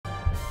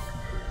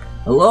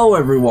Hello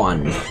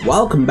everyone!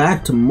 Welcome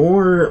back to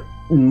more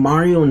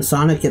Mario and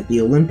Sonic at the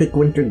Olympic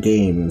Winter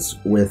Games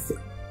with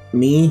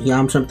me,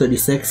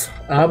 Yamchump36.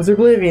 Obser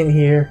Oblivion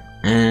here.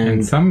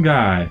 And some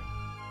guy.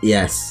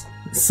 Yes,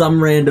 some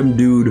random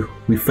dude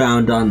we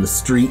found on the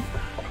street.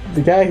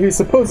 The guy who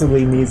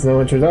supposedly needs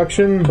no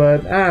introduction,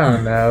 but I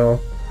don't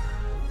know.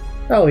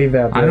 I'll leave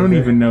that. I don't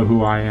even know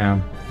who I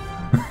am.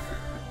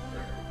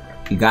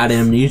 You got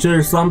amnesia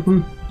or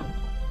something?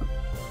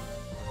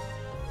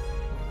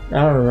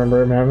 I don't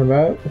remember him having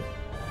that.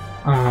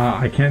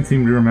 I can't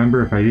seem to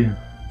remember if I do.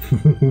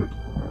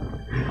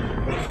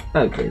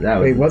 Okay, that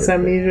was. Wait, what's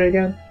amnesia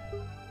again?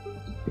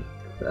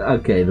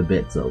 Okay, the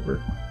bit's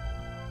over.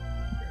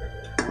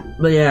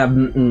 But yeah,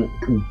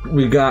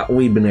 we got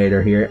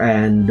Weebinator here,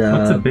 and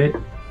what's a bit?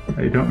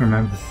 I don't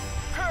remember.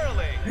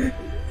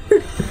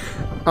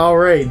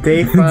 Alright,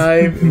 day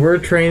 5, we're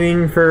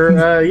training for,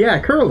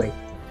 curling.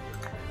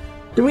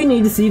 Do we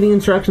need to see the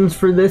instructions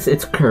for this?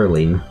 It's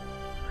curling.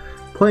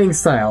 Playing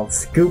style,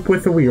 scoop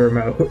with the Wii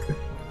remote.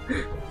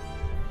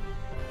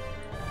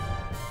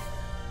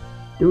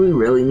 Do we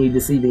really need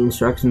to see the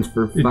instructions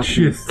for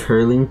fucking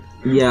curling?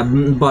 Yeah,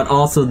 but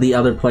also the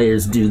other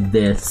players do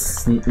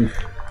this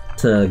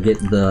to get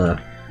the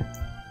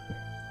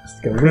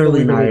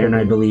curling iron,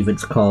 I believe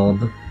it's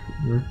called,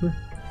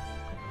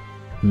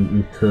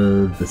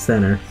 to the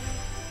center.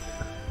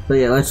 So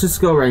yeah, let's just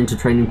go right into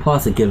training.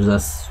 Plus, it gives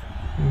us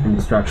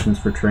instructions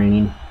for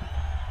training.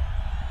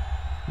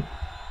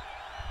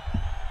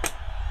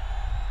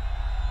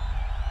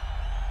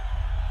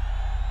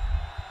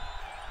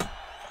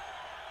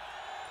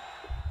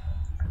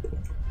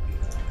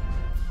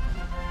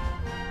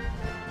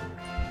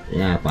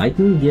 Yeah, if I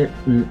can get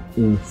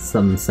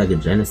some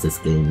Sega Genesis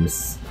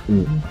games,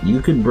 you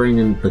could bring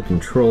in the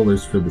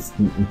controllers for the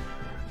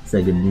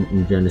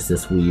Sega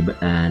Genesis Weeb,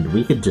 and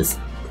we could just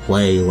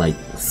play like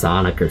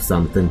Sonic or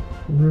something.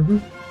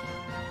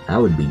 That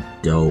would be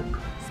dope.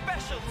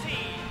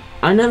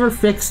 I never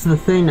fixed the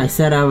thing I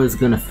said I was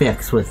gonna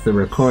fix with the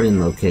recording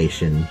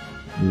location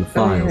in the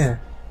files. Oh, yeah.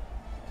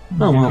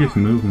 Oh, well. Just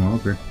move them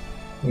over.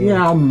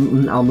 Yeah, I'll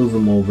move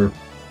them over.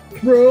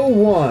 Throw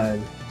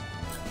 1.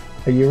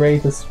 Are you ready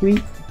to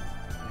sweep?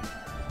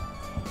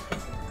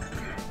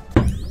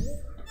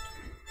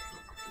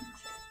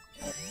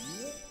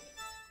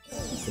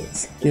 So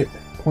skip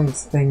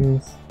points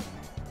things.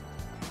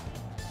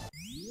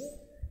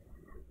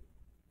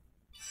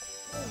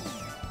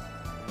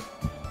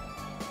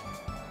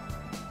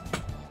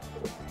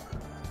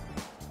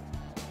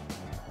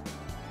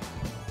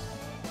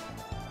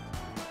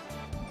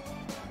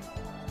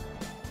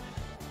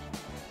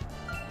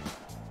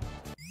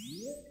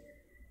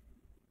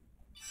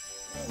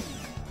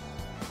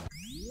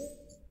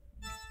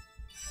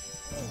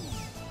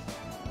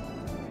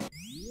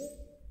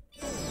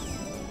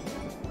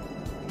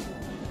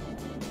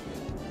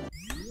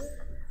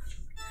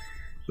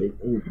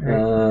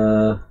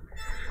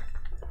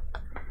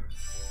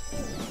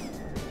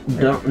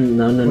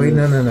 No. Wait,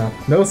 no.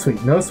 No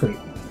sweep, no sweep.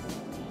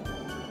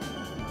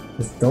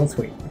 Just don't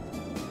sweep.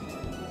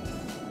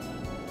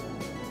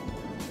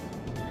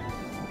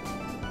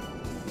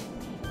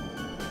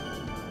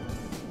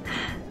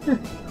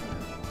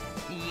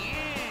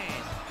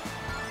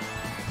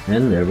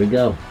 And there we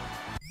go.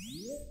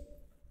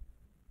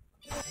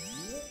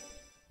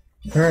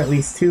 There are at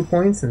least 2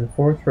 points in the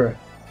 4th row.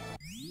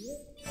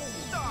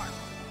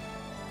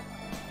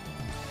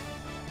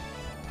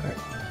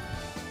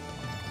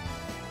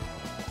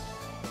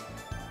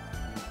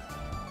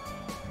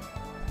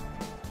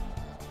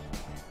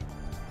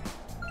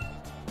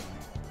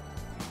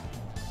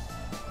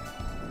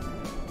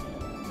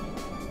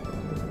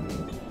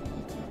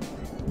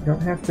 You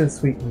don't have to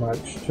sweep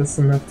much, just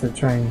enough to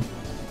try and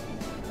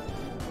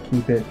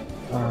keep it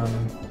on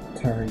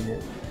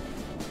target.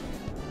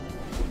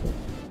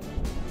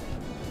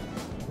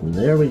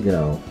 There we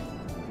go.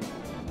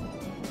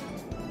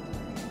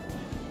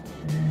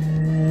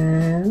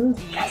 And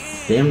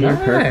yes! Damn near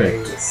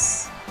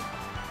perfect.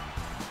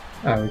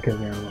 Oh, we could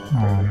have gone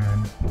Oh,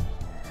 man.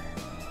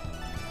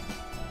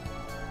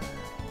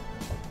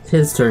 It's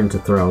his turn to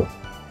throw.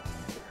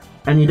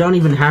 And you don't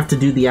even have to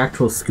do the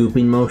actual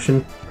scooping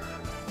motion,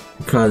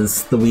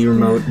 because the Wii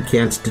Remote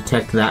can't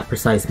detect that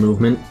precise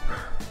movement.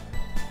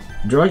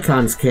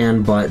 Joy-Cons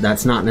can, but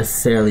that's not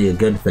necessarily a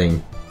good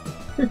thing.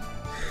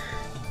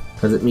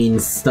 Because it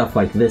means stuff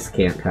like this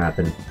can't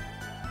happen.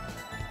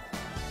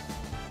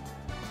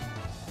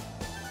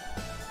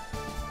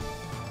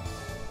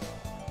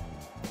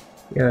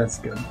 Yeah, that's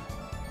good.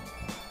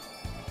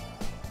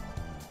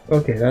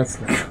 Okay, that's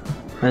good.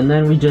 And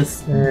then we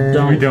just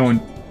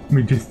don't.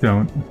 We just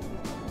don't.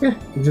 Yeah,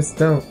 you just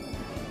don't.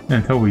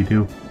 Until we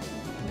do.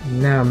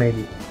 Now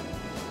maybe.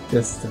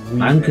 Just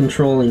I'm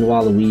controlling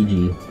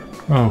Waluigi.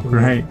 Oh,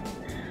 right.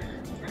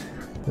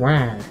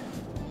 Wow.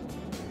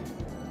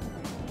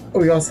 Oh,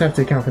 we also have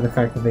to account for the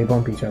fact that they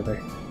bump each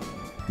other.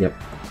 Yep.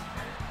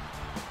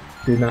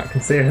 Did not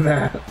consider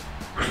that.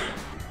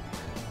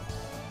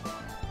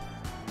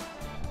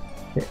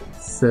 Okay,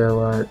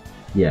 so,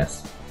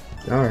 Yes.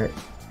 alright.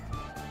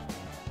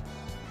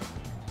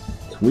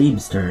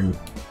 Weeb's turn.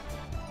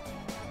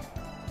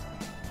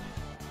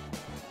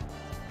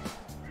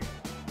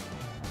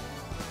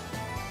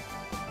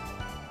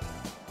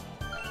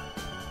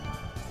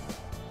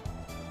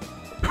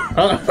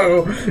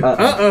 Uh-oh.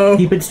 Uh-oh.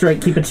 Keep it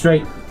straight, keep it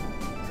straight.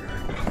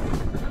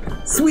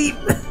 Sweep!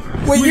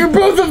 Wait, you're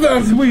both of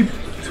them! Sweep!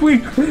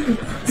 Sweep!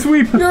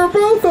 Sweep! You're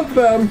both of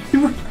them!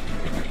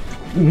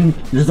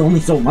 There's only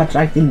so much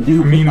I can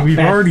do. I mean, we've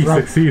fast already throw.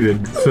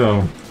 succeeded,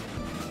 so...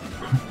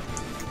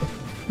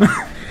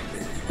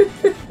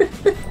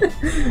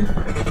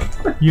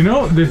 You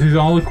know, this is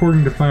all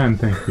according to plan,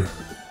 thank you.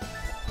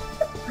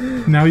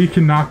 Now you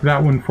can knock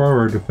that one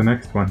forward with the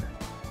next one.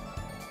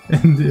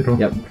 And it'll...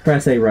 Yep,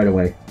 press A right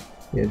away.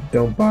 Yeah,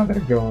 don't bother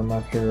going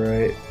left or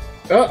right.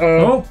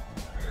 Uh-oh! Oh!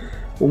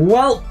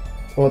 Well,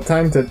 Well,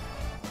 time to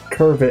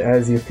curve it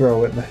as you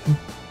throw it then.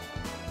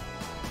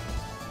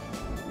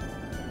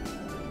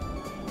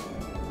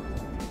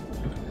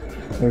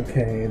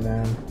 Okay,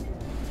 then.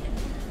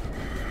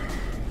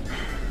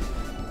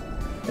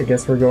 I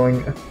guess we're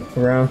going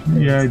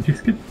around. Yeah,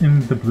 just get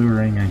in the blue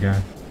ring, I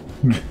guess.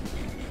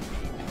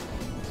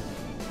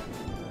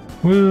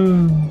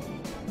 Whoa!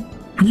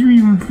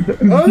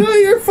 Oh no,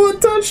 your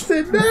foot touched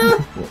it!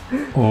 No!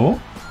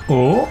 Oh!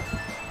 Oh!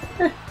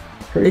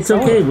 it's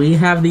okay. We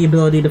have the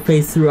ability to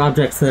phase through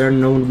objects that are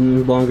no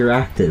longer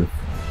active.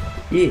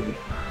 Yeah.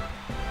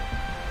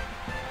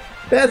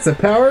 That's the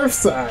power of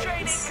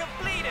science.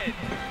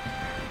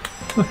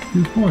 What's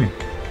your point?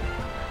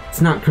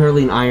 It's not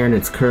curling iron,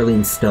 it's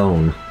curling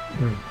stone.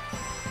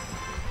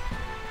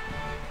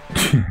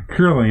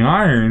 Curling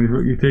iron is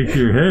what you take to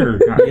your hair.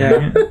 God Yeah.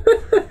 dang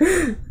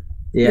it.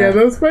 Yeah,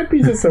 those might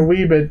be just a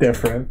wee bit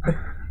different.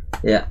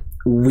 Yeah.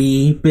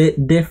 Wee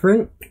bit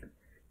different?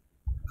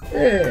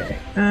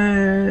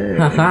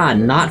 Haha,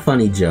 not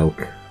funny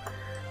joke.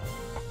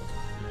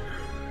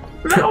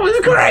 That was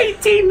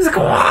great, Team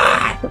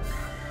Squad!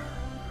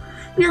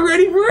 You're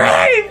ready for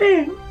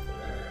anything!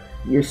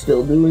 You're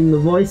still doing the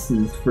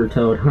voices for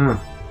Toad, huh?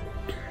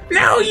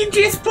 Now you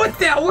just put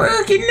that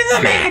work into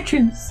the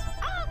matches!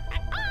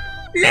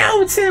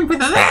 Now it's time for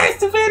the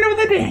last event of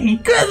the day!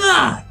 Good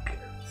luck!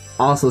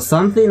 Also,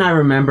 something I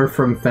remember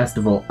from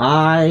Festival,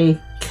 I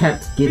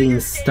kept getting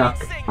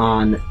stuck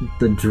on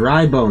the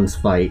Dry Bones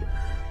fight,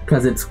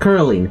 because it's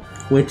curling,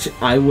 which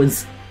I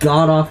was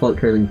god-awful at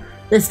curling.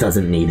 This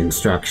doesn't need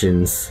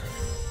instructions.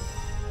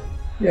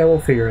 Yeah, we'll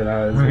figure it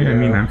out. As we I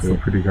mean, go. I'm still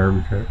pretty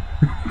garbage at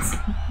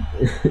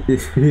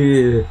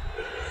it.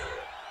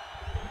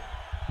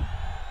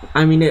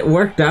 I mean, it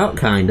worked out,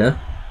 kinda.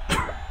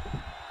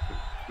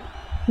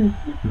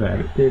 That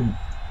it did.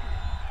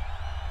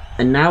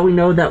 And now we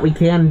know that we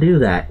can do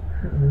that.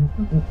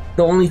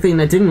 The only thing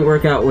that didn't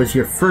work out was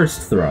your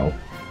first throw,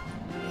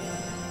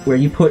 where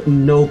you put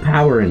no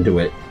power into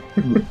it.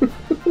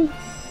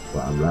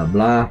 Blah, blah,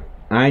 blah.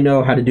 I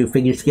know how to do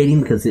figure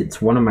skating because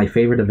it's one of my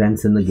favorite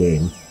events in the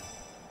game.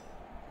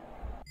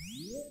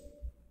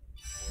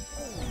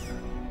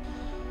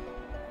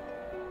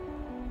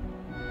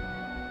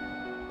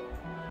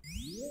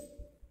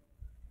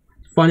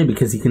 Funny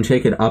because you can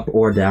shake it up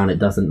or down, it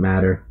doesn't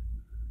matter.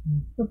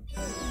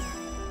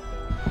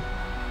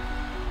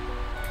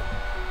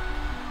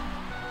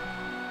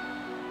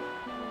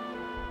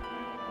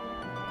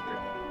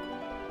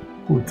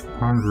 Oh, it's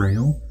on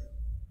rails?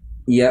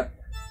 Yep.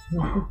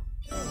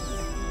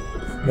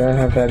 Gotta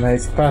have that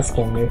nice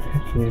classical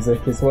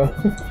music as well.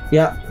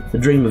 Yeah, the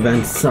dream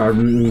events are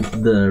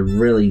the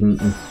really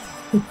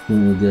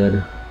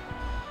good.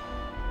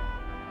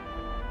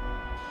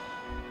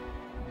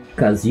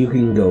 Because you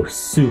can go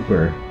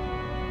super.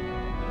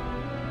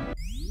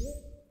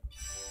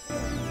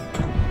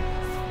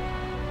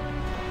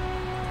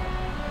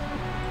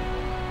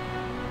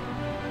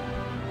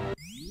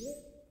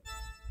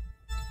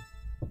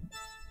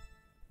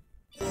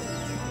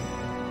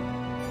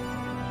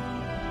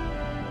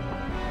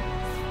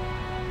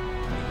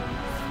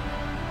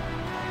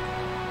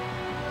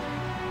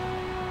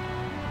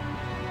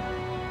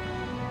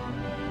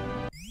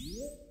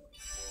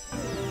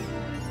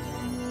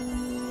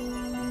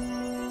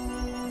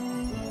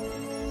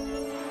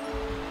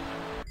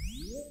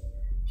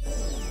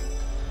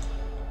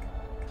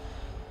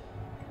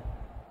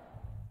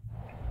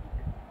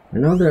 I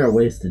know there are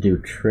ways to do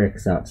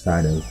tricks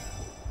outside of...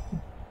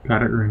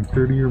 Gotta earn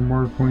 30 or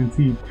more points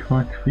each.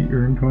 Watch feet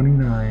earn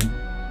 29.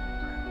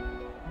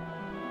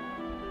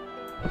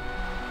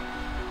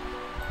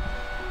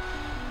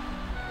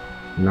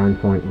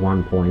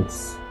 $9.1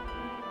 points.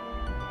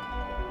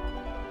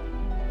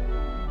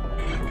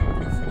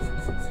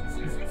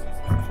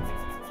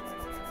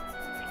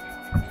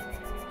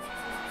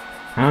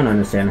 I don't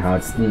understand how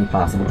it's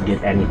impossible to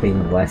get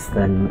anything less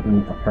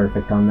than a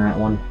perfect on that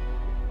one.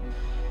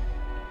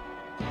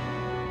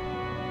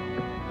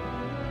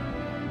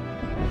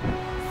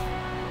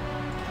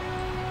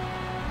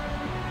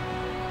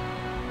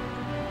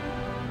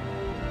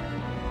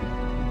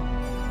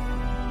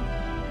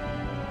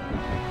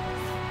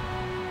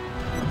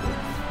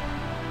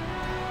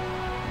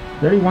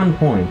 $31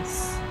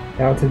 points.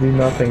 Now to do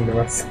nothing the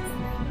rest.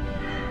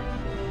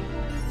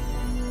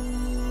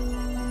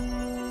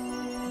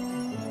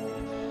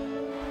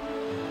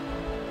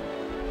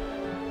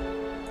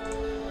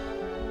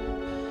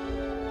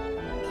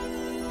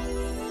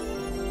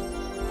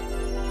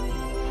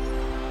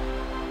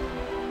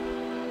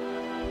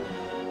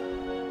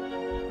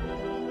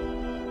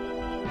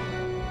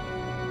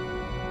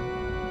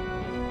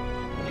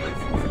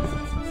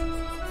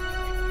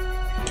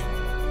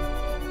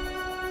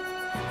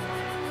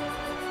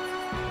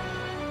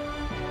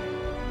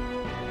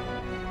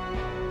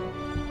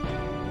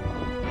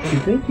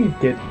 You'd think you'd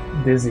get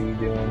dizzy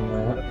doing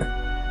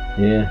that.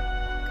 Yeah.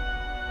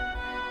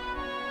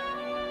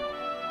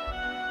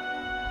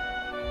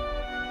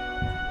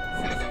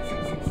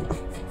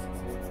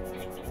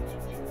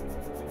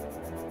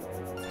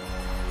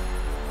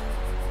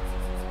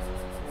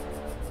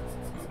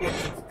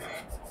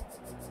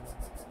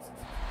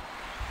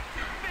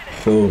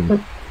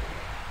 Boom.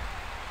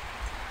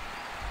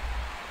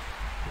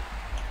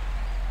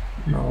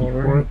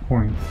 Alright.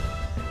 Points.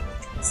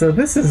 So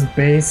this is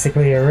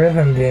basically a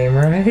rhythm game,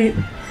 right?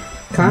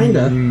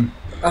 Kinda.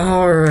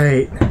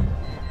 Alright.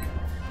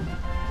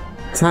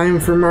 Time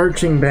for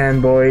Marching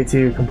Band Boy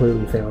to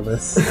completely fail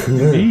this.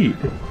 Indeed.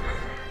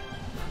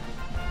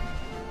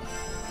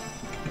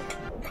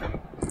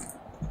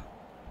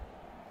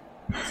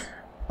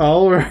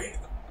 Alright.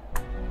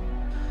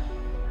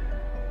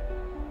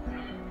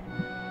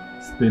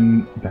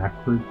 Spin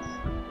backwards.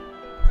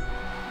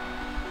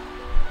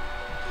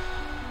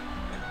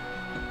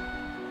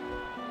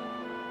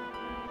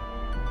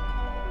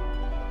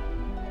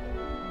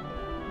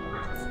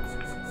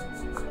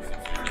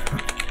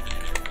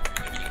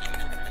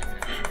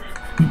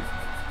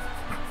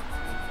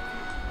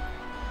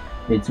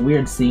 It's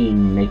weird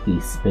seeing Nikki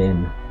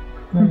spin.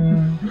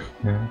 And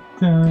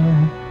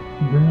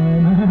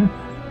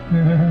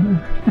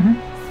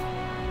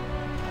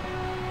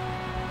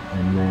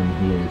then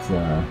here's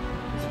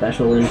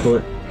special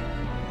input.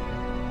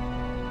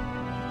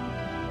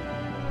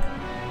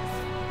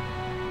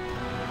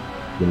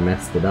 You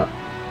messed it up.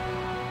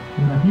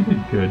 No, he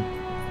did good.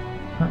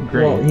 Not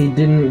great. Well, he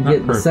didn't Not get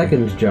the perfect.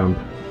 second jump.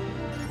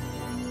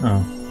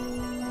 Oh.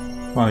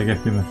 Well, I guess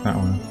you missed that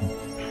one.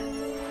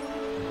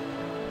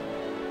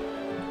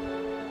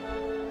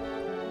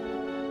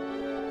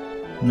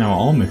 No,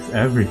 I'll miss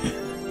everything.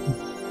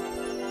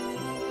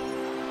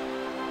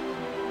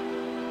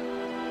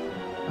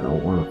 I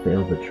don't want to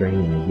fail the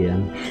training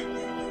again.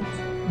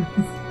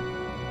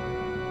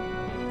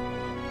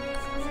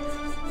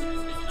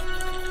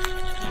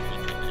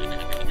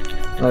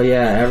 Oh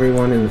yeah,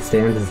 everyone in the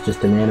stands is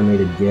just an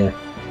animated GIF.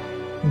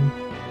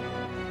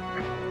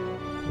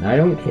 I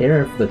don't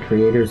care if the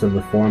creators of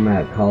the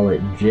format call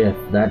it GIF.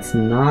 That's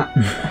not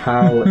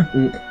how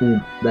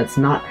that's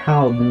not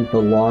how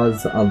the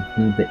laws of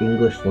the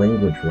English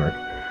language work.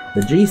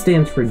 The G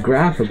stands for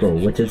graphical,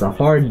 which is a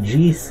hard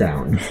G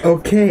sound.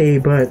 Okay,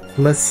 but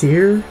let's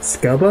hear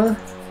Scubba.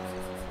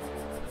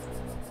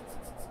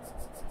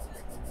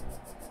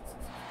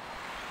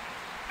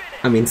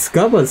 I mean,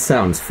 Scubba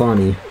sounds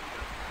funny.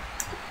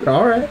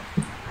 Alright.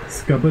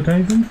 Scuba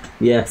diving?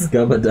 Yeah,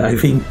 Scubba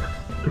diving.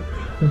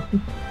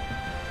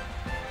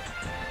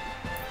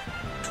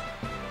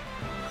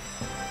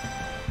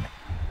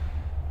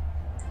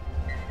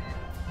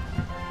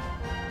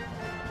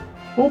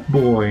 Oh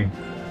boy.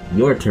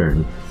 Your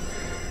turn.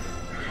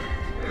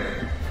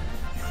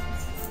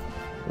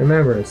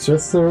 Remember, it's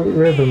just a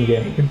rhythm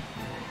game.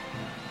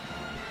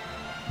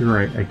 You're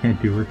right, I can't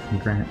do Rick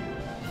and Grant.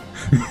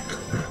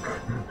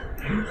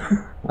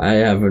 I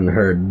haven't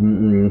heard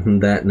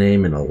that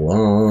name in a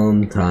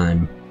long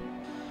time.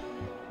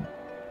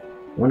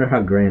 Wonder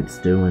how Grant's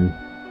doing.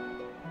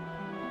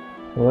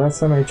 The last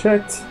time I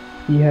checked,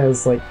 he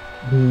has, like,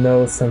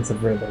 no sense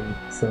of rhythm,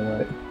 so,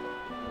 like...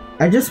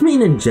 I just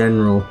mean in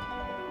general.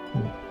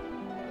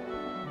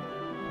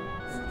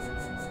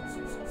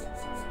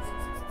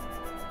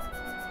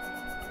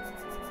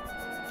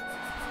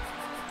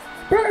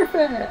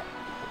 Perfect!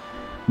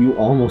 You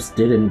almost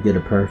didn't get a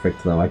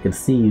perfect, though. I could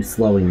see you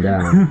slowing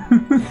down.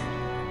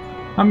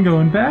 I'm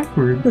going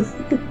backwards.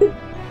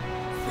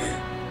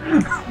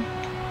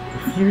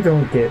 You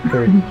don't get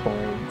 30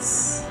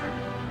 points.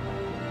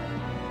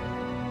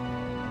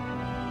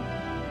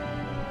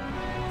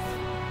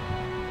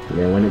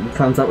 Yeah, when it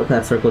comes up with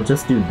that circle,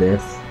 just do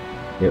this.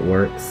 It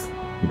works.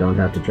 You don't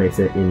have to trace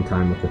it in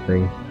time with the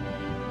thing.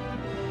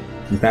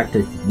 In fact,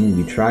 if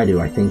you try to,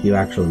 I think you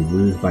actually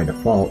lose by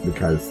default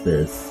because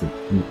there's...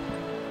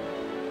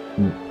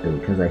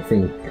 Because I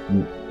think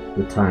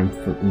the time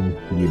for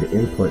you to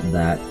input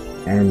that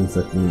ends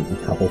a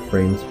couple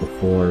frames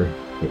before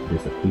it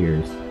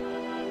disappears.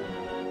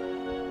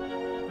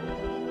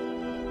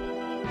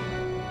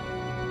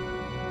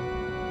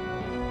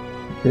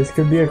 This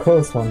could be a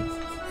close one.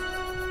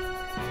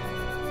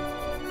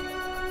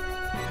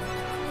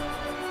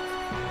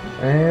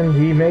 And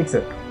he makes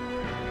it.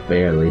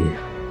 Barely.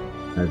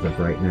 As of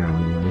right now,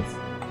 anyways.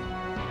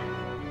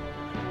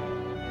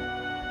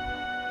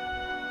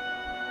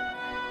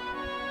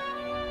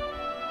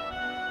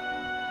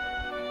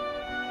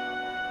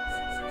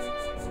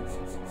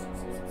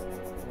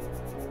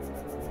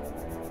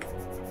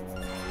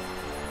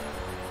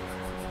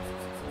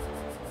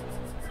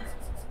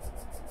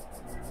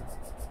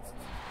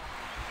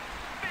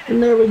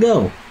 And there we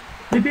go.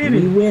 I did We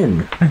it!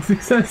 win. I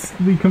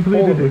successfully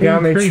completed We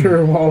gotta make training.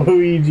 sure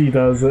Waluigi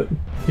does it.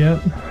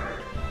 Yep.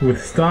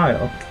 With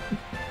style.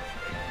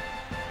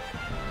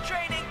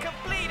 Training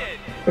completed.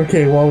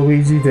 Okay,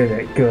 Waluigi did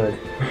it. Good.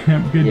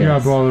 Yep, good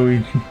Yes. job,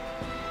 Waluigi.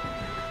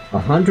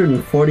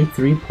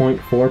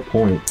 143.4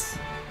 points.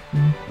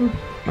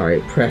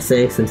 Alright, press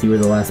A since you were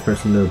the last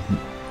person to...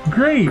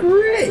 Great!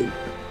 Great!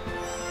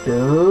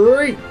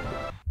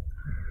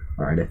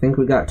 Alright, I think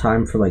we got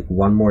time for like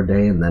one more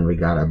day and then we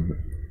gotta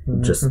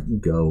just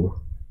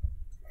go.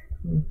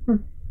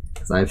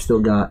 Because I've still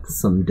got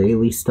some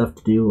daily stuff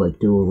to do, like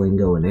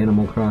Duolingo and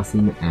Animal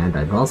Crossing, and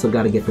I've also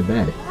got to get to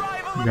bed.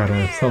 You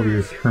gotta sell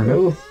your turnip.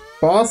 Oh,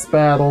 boss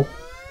battle.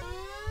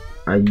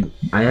 I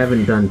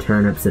haven't done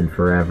turnips in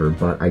forever,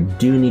 but I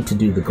do need to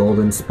do the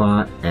Golden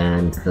Spot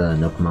and the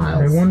Nook I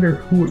Miles. wonder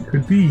who it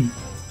could be.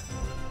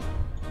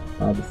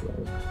 Obviously.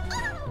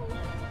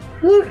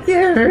 Look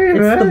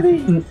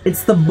everybody!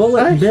 It's the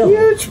Bullet A Bill.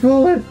 huge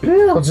bullet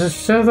bill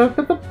just shows up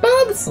at the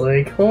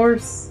bobsleigh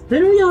course.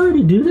 Didn't we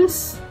already do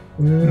this?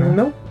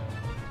 Nope.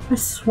 I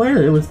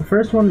swear it was the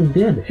first one we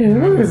did. It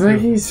looks like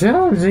he's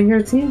challenging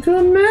your team to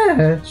a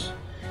match.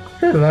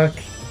 Good luck.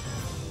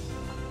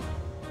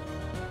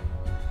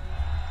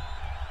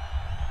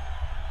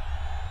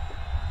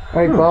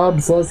 Alright,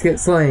 Bobs, let's get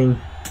slaying.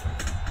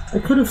 I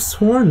could have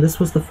sworn this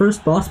was the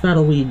first boss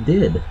battle we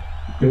did.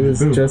 It was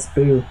just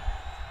Boo.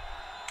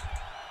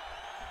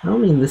 I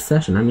don't mean this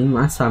session, I mean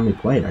last time we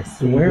played. I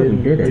swear we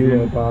did do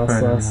a it. boss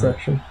last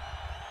session.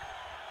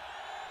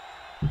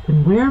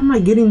 And where am I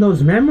getting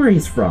those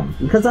memories from?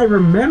 Because I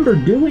remember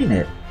doing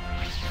it.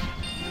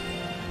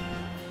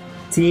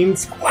 Team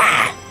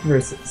Squat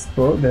versus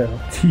Bullet Bill.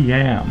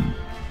 TM.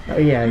 Oh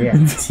yeah,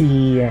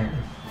 TM.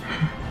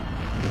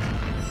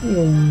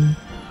 Yeah.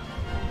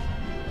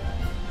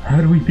 How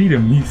do we beat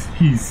him?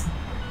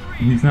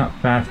 He's not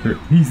faster.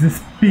 He's the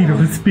speed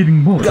of a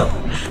speeding bullet. Go!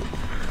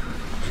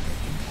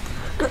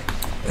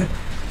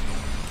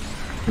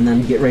 And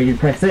then get ready to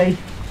press A.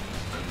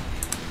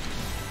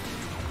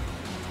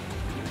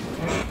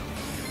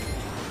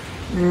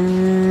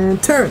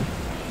 And turn.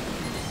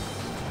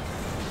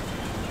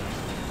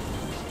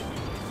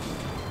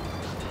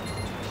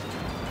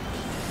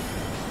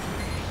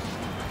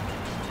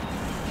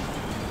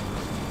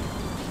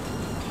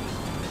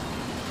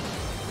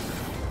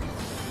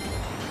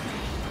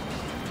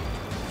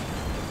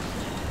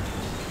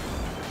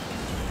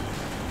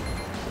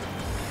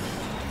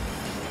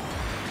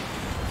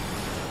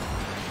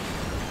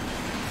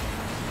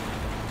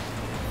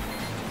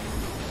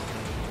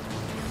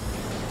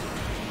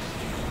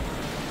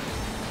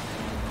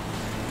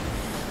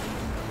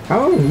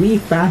 How are we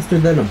faster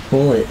than a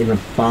bullet in a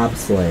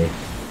bobsleigh?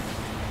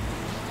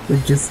 We're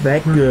just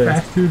that We're good.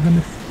 faster than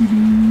a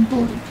speeding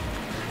bullet.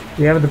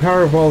 We have the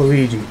power of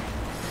Waluigi.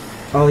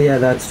 Oh yeah,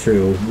 that's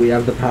true. We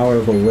have the power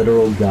of a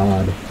literal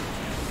god.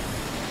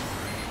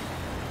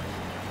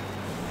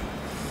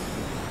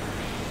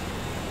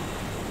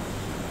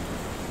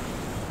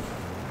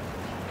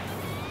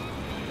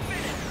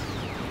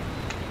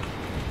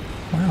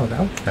 Wow,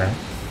 that was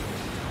fast.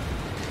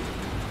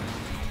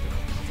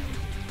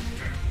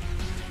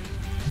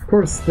 Of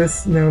course,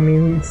 this now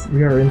means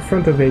we are in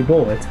front of a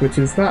bullet, which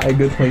is not a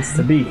good place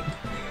to be.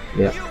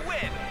 Yeah.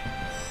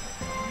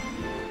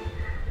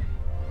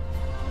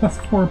 That's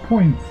 4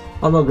 points.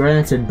 Although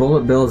granted,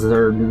 bullet bills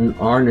are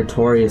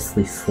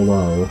notoriously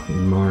slow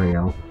in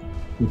Mario.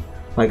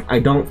 Like, I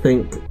don't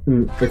think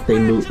if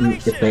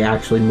they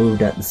actually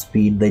moved at the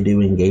speed they do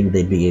in game,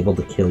 they'd be able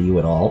to kill you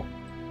at all.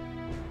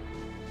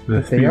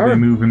 The speed they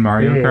move in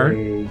Mario Kart.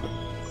 Big,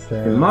 so...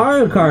 In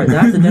Mario Kart,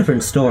 that's a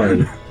different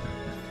story.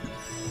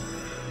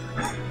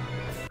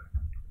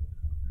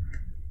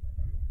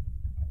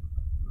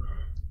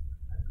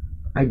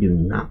 I do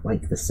not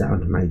like the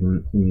sound my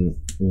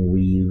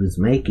Wii was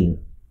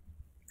making.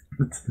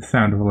 It's the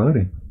sound of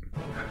loading.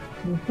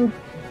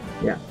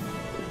 Yeah.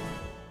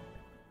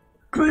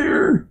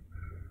 Clear!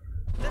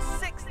 The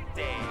 6th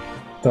day.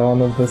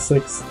 Dawn of the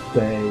 6th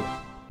day.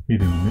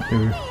 Wait a minute, there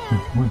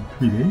was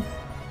 3 days?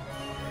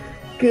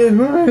 Good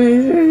morning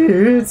to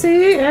you,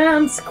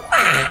 TM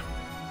Squad!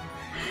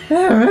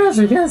 That match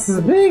against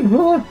this big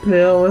bullet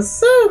bill was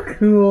so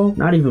cool!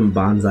 Not even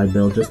Bonsai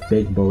Bill, just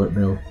Big Bullet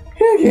Bill.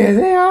 You get a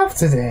day off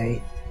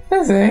today.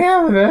 Let's hang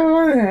out with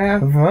everyone and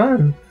have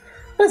fun.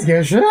 Let's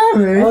go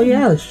shopping. Oh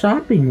yeah, the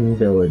shopping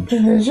village.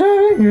 In the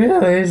shopping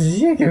village,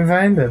 you can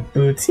find a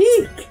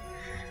boutique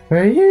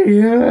where you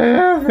can buy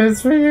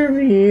outfits for your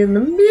Wii, and the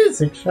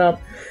music shop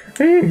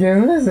where you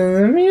can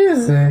listen to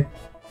music.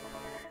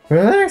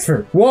 Relax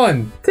for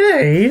 1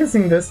 day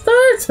using the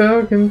star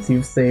tokens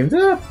you've saved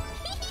up.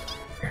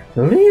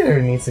 The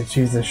leader needs to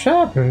choose a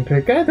shop and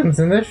pick items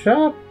in the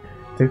shop.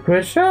 To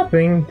quit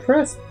shopping,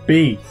 press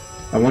B.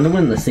 I wonder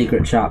when the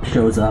secret shop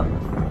shows up.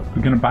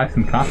 We're gonna buy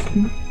some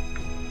costumes?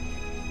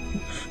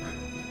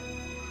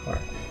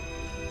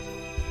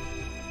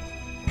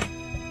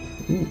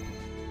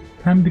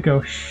 Time to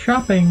go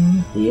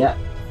shopping! Yep.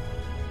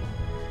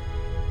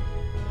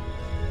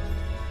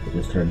 I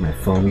just heard my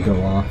phone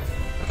go off.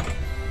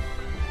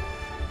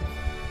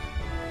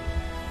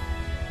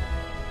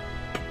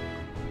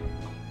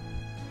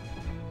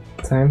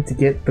 Time to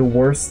get the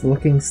worst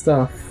looking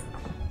stuff.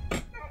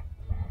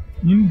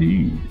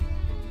 Indeed.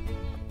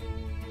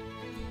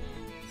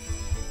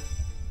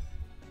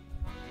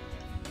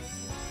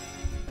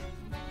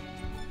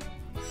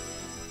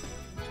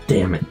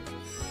 Damn it.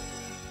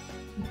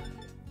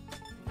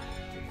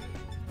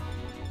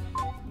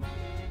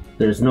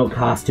 there's no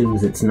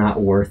costumes, it's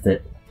not worth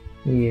it.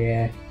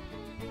 Yeah.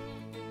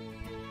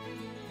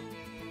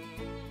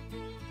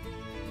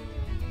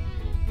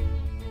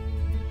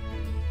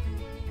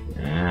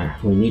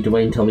 We need to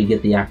wait until we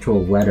get the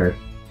actual letter.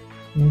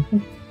 Mm-hmm.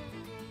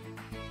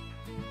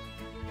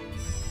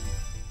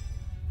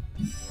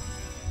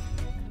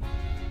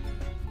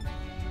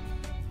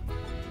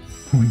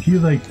 Would you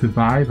like to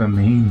buy the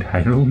main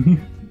title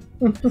music?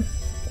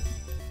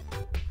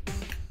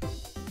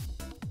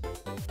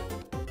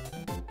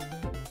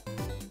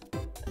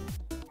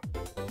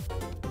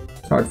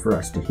 It's hard for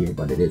us to hear,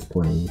 but it is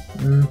playing.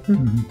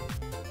 Mm-hmm.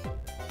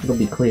 It'll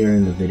be clear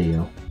in the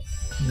video.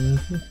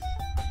 Mm-hmm.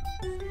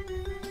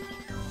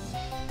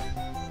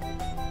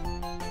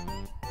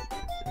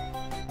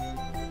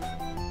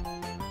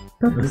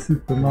 The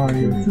Super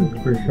Mario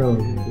Super Show.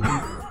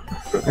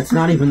 That's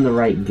not even the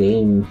right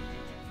game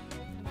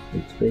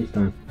it's based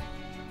on.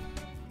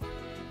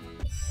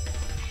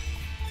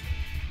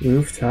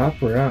 Rooftop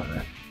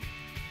Run.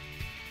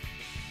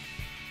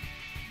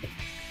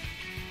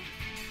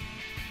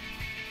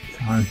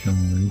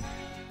 Constantly.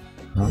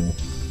 Huh?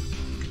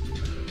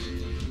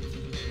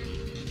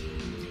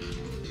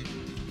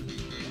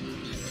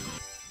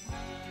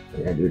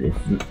 Yeah, dude,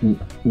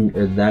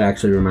 that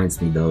actually reminds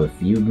me though, if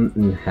you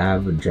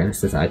have a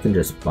Genesis, I can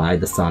just buy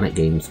the Sonic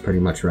games pretty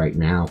much right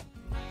now.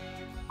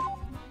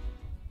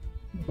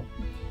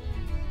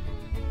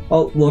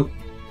 Oh, look,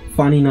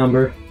 funny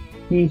number.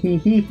 Hee hee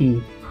hee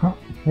hee.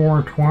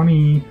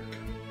 420.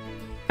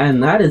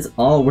 And that is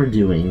all we're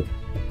doing.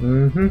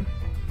 Mm-hmm.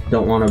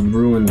 Don't want to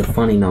ruin the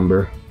funny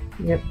number.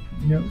 Yep.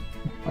 Yep.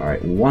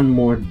 Alright, one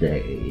more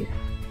day.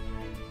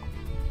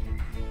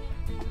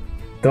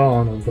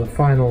 Dawn of the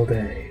final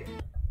day.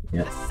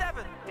 Yep. The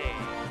 7th day.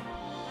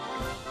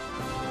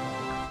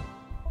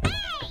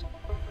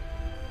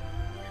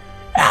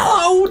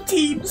 Hello,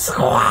 Team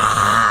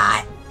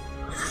Squad!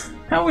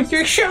 How was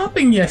your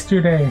shopping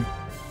yesterday?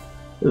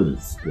 It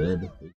was good.